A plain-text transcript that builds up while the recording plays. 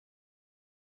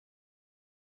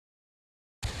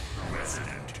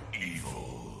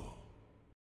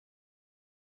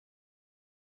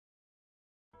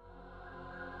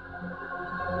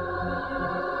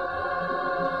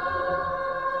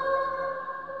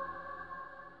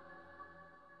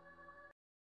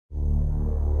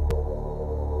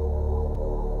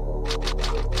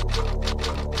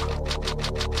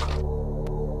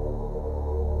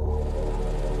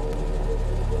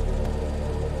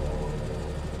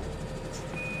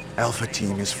Alpha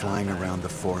Team is flying around the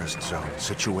forest zone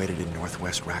situated in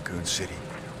northwest Raccoon City,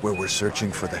 where we're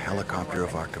searching for the helicopter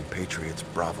of our compatriots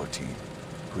Bravo Team,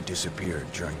 who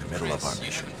disappeared during the middle of our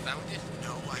mission. You haven't found it?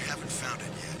 No, I haven't found it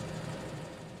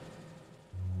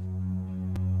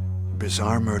yet.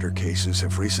 Bizarre murder cases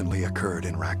have recently occurred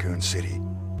in Raccoon City.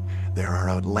 There are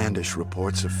outlandish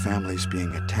reports of families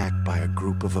being attacked by a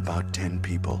group of about 10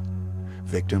 people.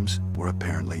 Victims were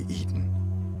apparently eaten.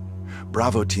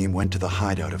 Bravo Team went to the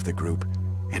hideout of the group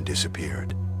and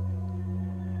disappeared.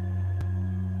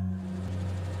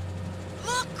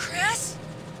 Look, Chris!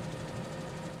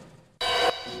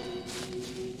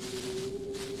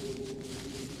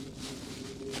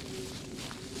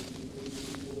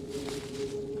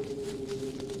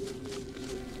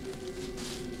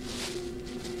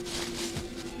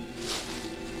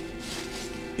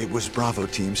 It was Bravo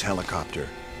Team's helicopter.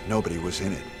 Nobody was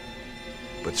in it.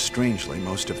 But strangely,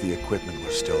 most of the equipment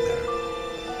was still there.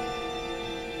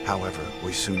 However,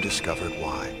 we soon discovered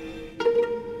why.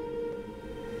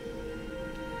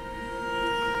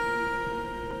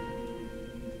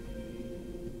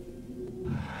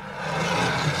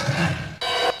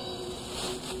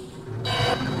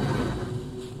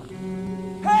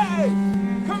 Hey!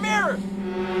 Come here!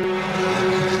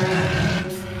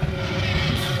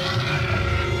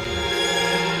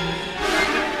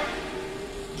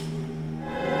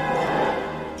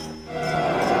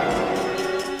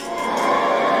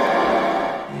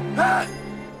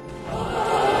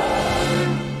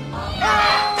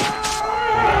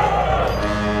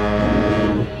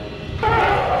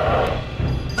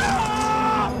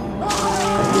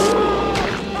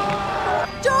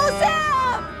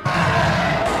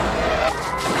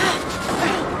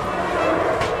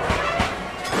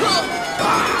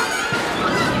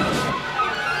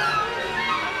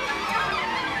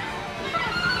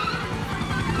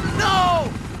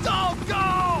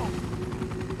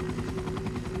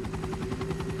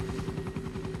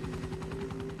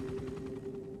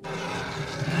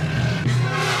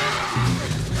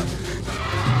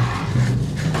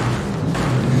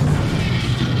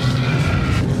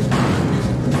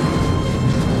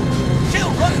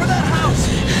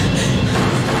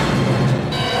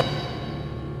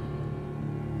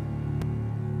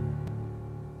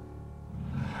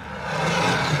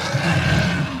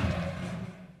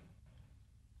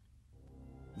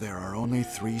 There are only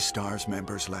 3 S.T.A.R.S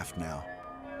members left now.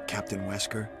 Captain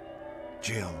Wesker,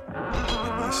 Jill,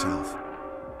 and myself.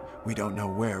 We don't know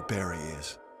where Barry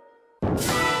is.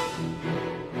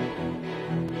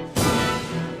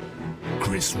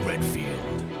 Chris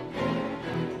Redfield.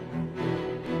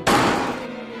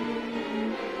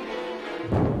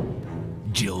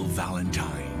 Jill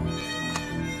Valentine.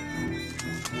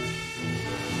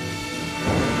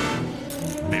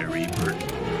 Barry Burton.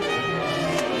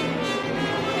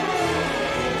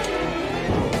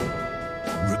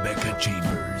 Rebecca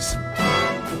Chambers.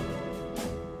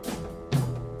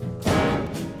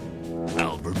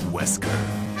 Albert Wesker.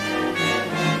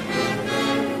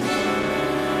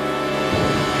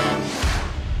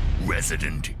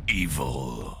 Resident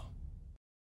Evil.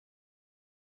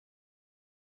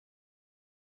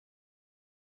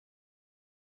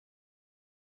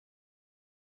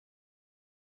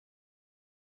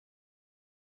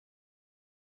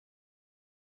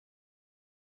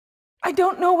 I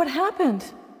don't know what happened.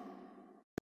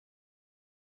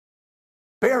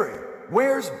 Barry!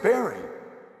 Where's Barry?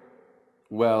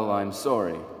 Well, I'm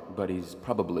sorry, but he's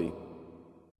probably...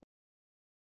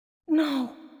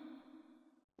 No.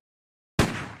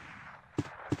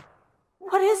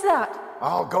 What is that?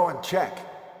 I'll go and check.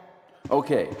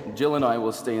 Okay, Jill and I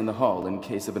will stay in the hall in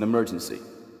case of an emergency.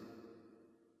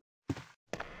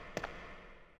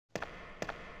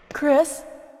 Chris?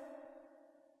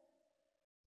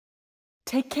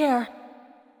 Take care.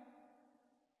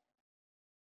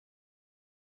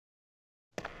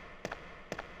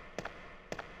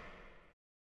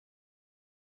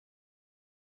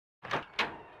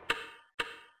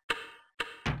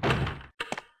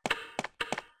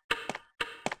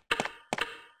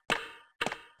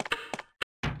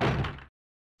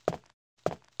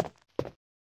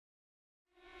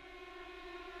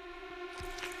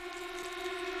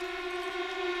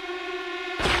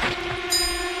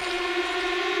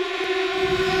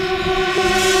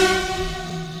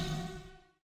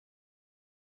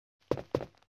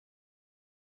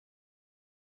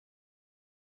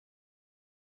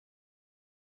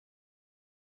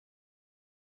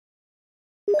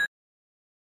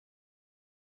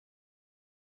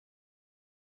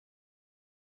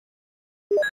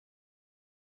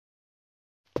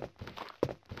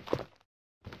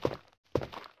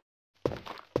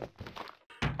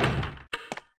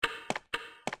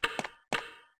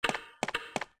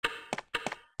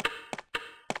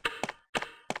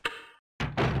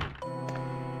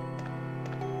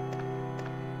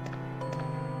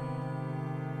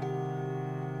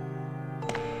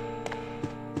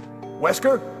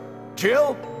 Wesker?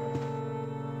 Jill?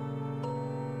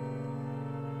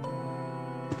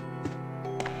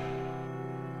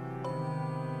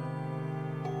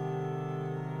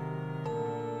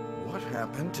 What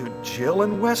happened to Jill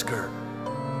and Wesker?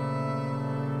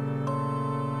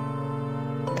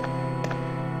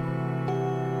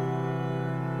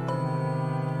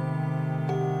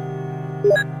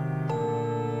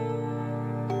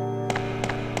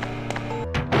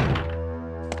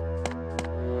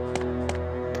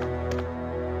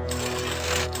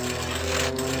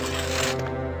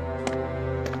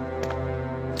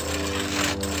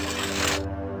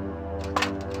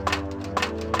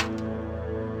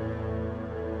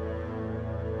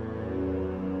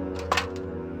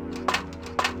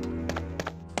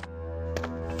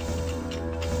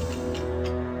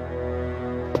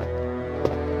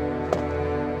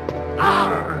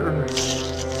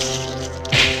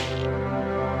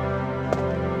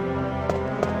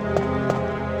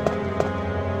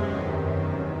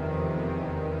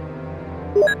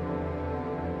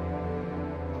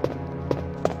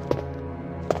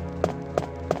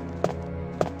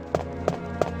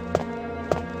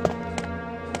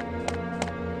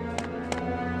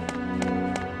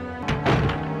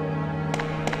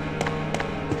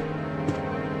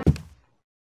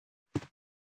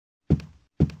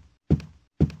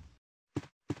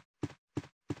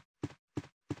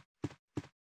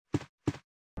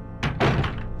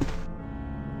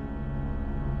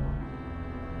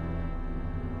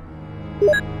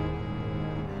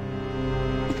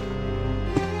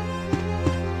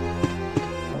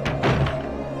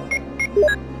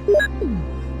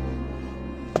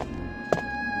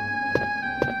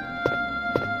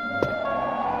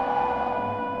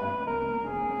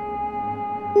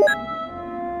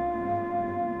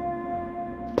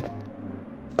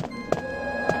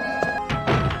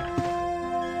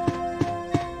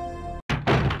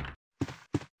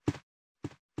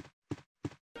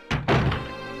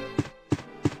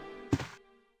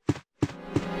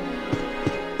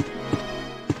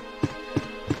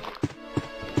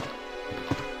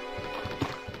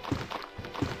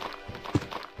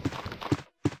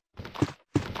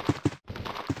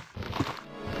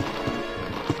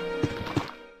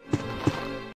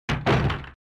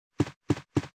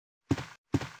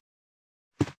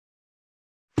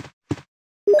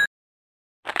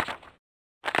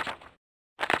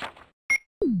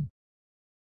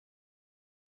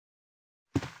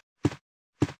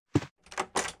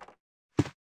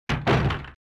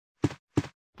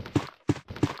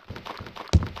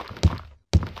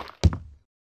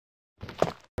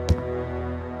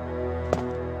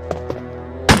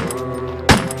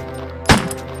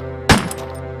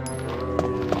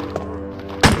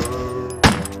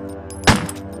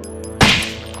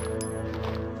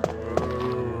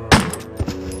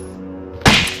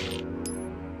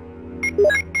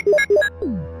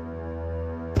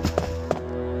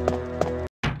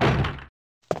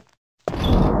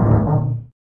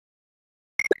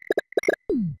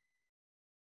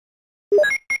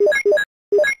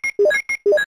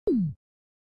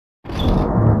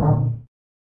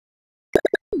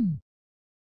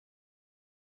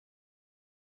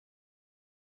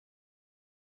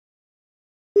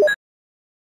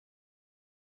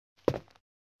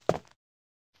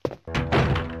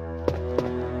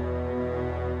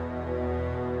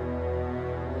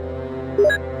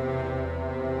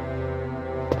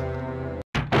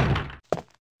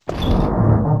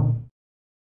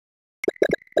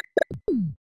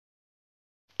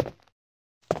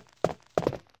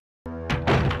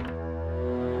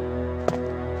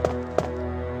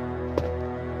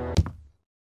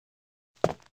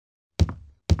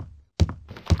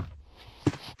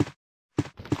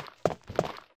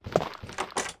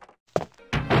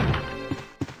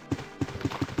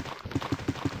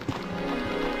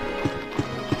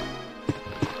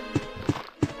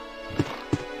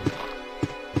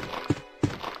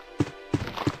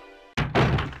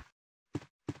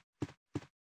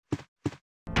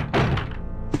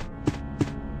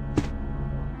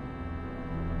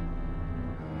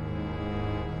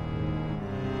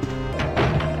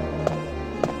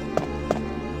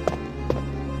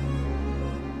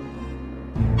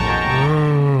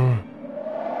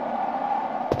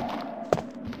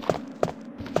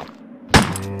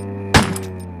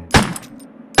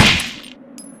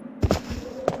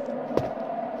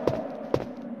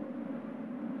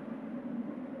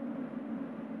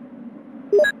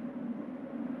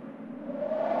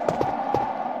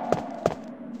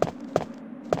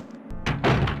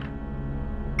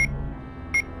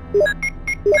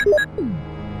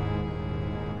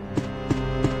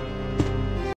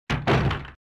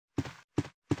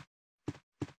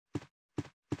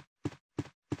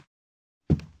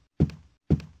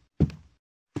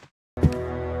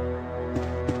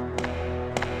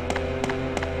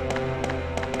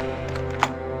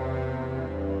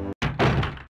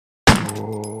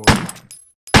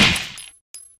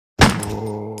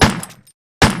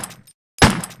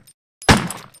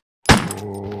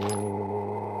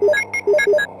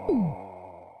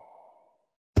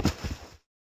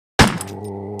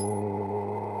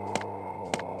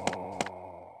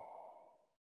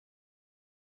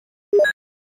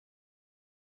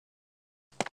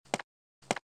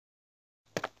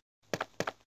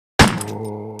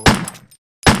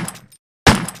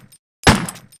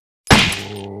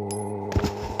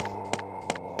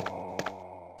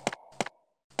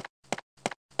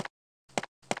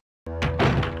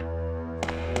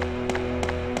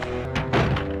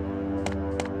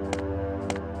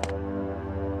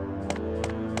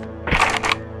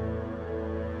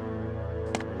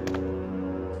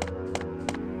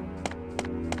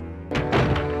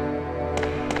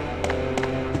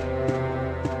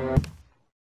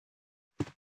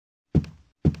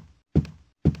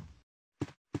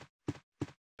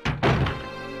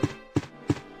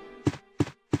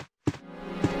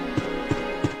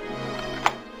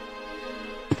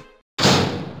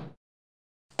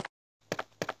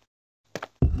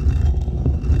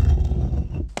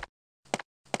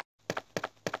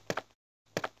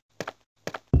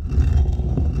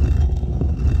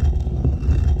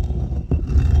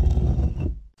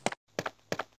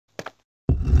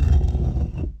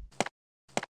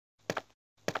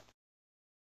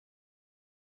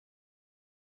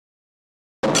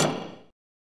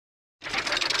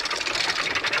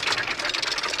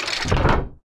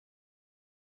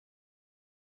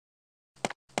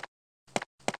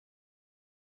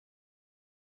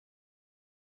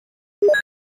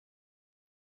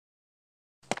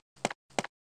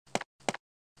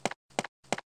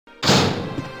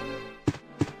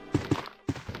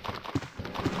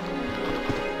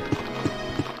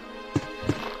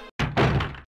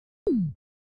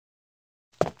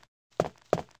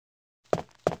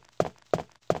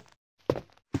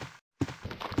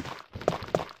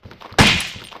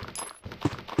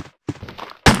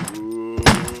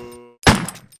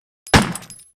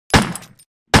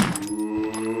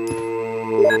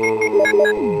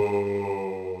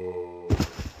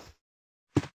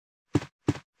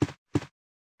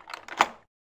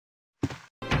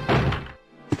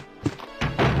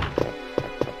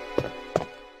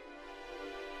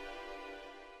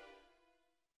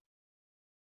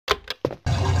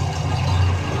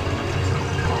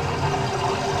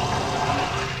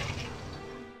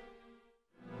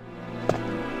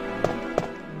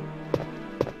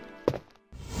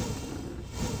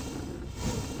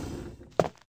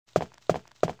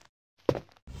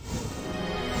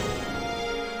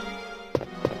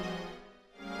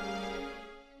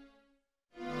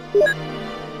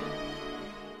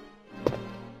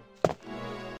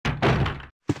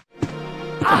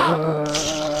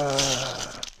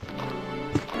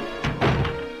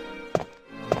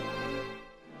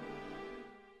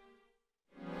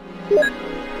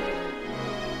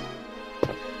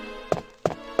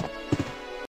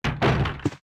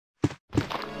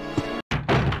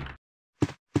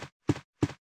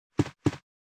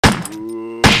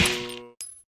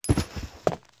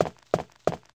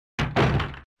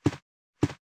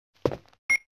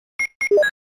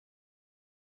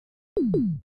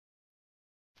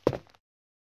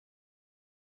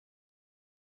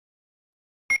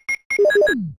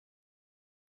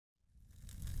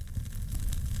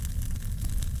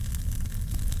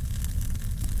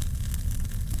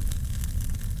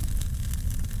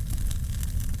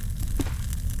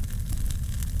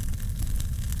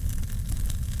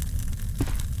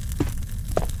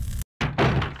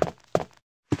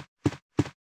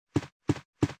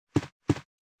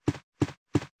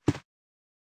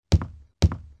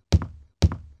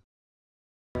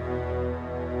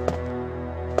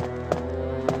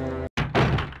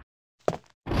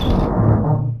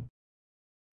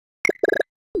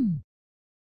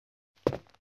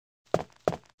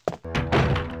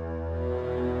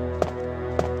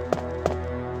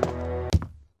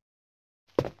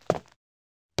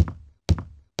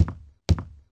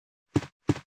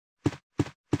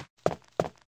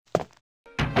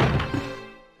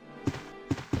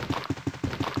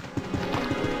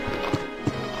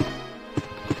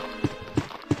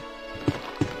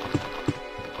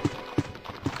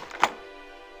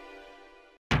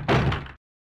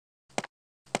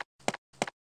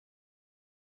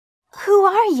 Who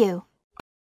are you?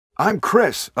 I'm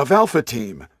Chris of Alpha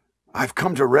Team. I've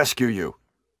come to rescue you.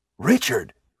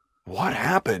 Richard, what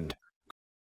happened?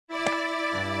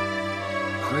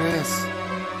 Chris,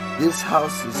 this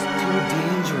house is too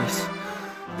dangerous.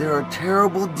 There are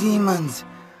terrible demons.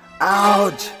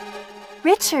 Ouch!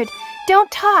 Richard,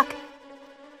 don't talk.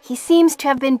 He seems to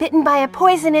have been bitten by a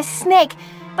poisonous snake,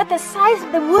 but the size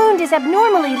of the wound is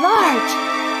abnormally large.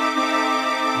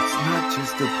 It's not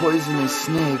just a poisonous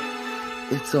snake.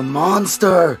 It's a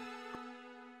monster.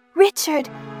 Richard,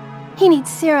 he needs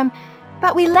serum,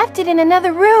 but we left it in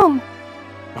another room.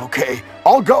 Okay,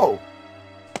 I'll go.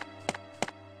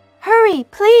 Hurry,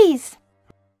 please.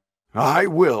 I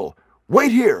will.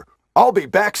 Wait here. I'll be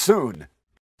back soon.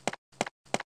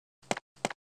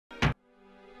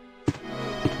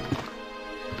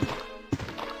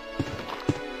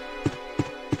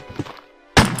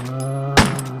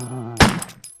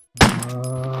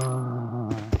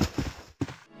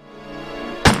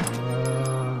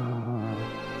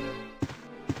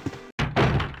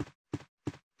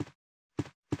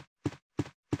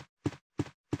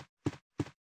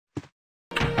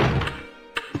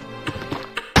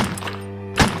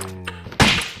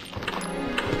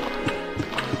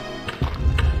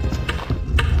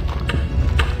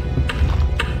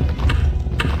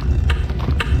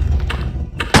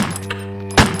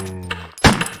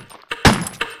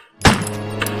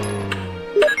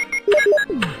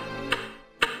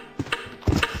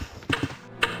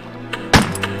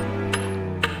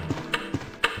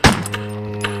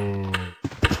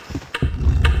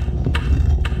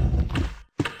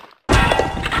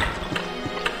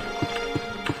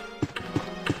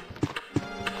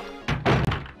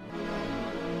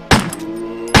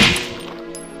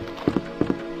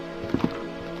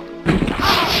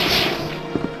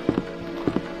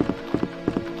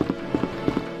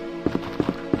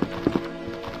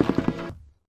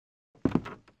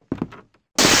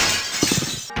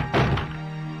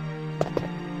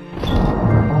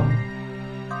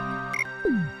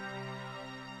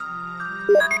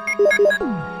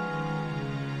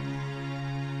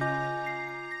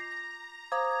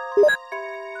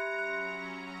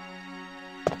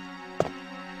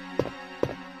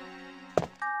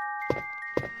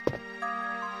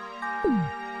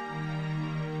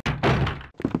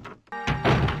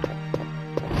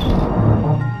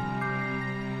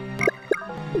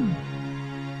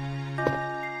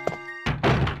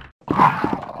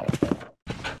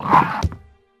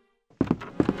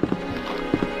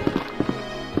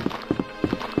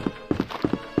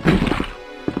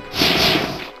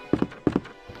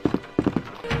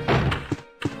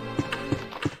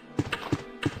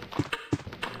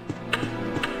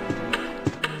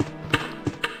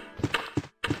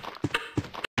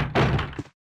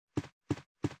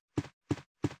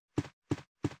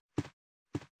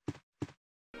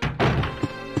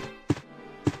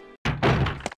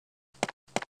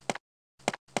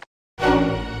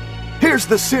 Here's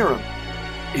the serum.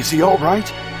 Is he all right?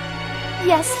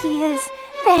 Yes, he is.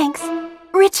 Thanks.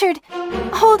 Richard,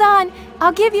 hold on.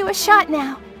 I'll give you a shot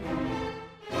now.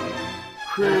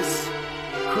 Chris,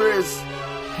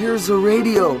 here's a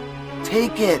radio.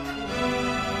 Take it.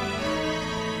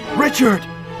 Richard!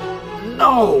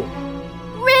 No!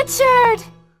 Richard!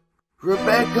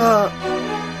 Rebecca,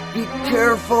 be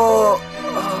careful.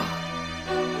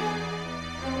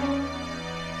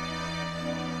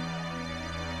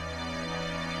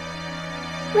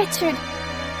 Richard!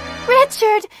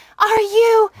 Richard! Are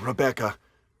you... Rebecca,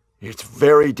 it's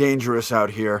very dangerous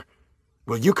out here.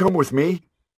 Will you come with me?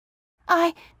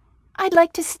 I'd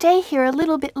like to stay here a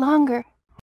little bit longer.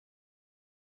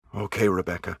 Okay,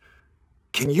 Rebecca.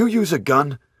 Can you use a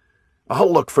gun?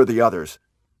 I'll look for the others.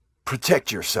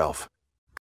 Protect yourself.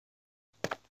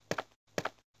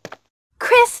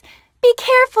 Chris, be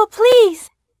careful, please!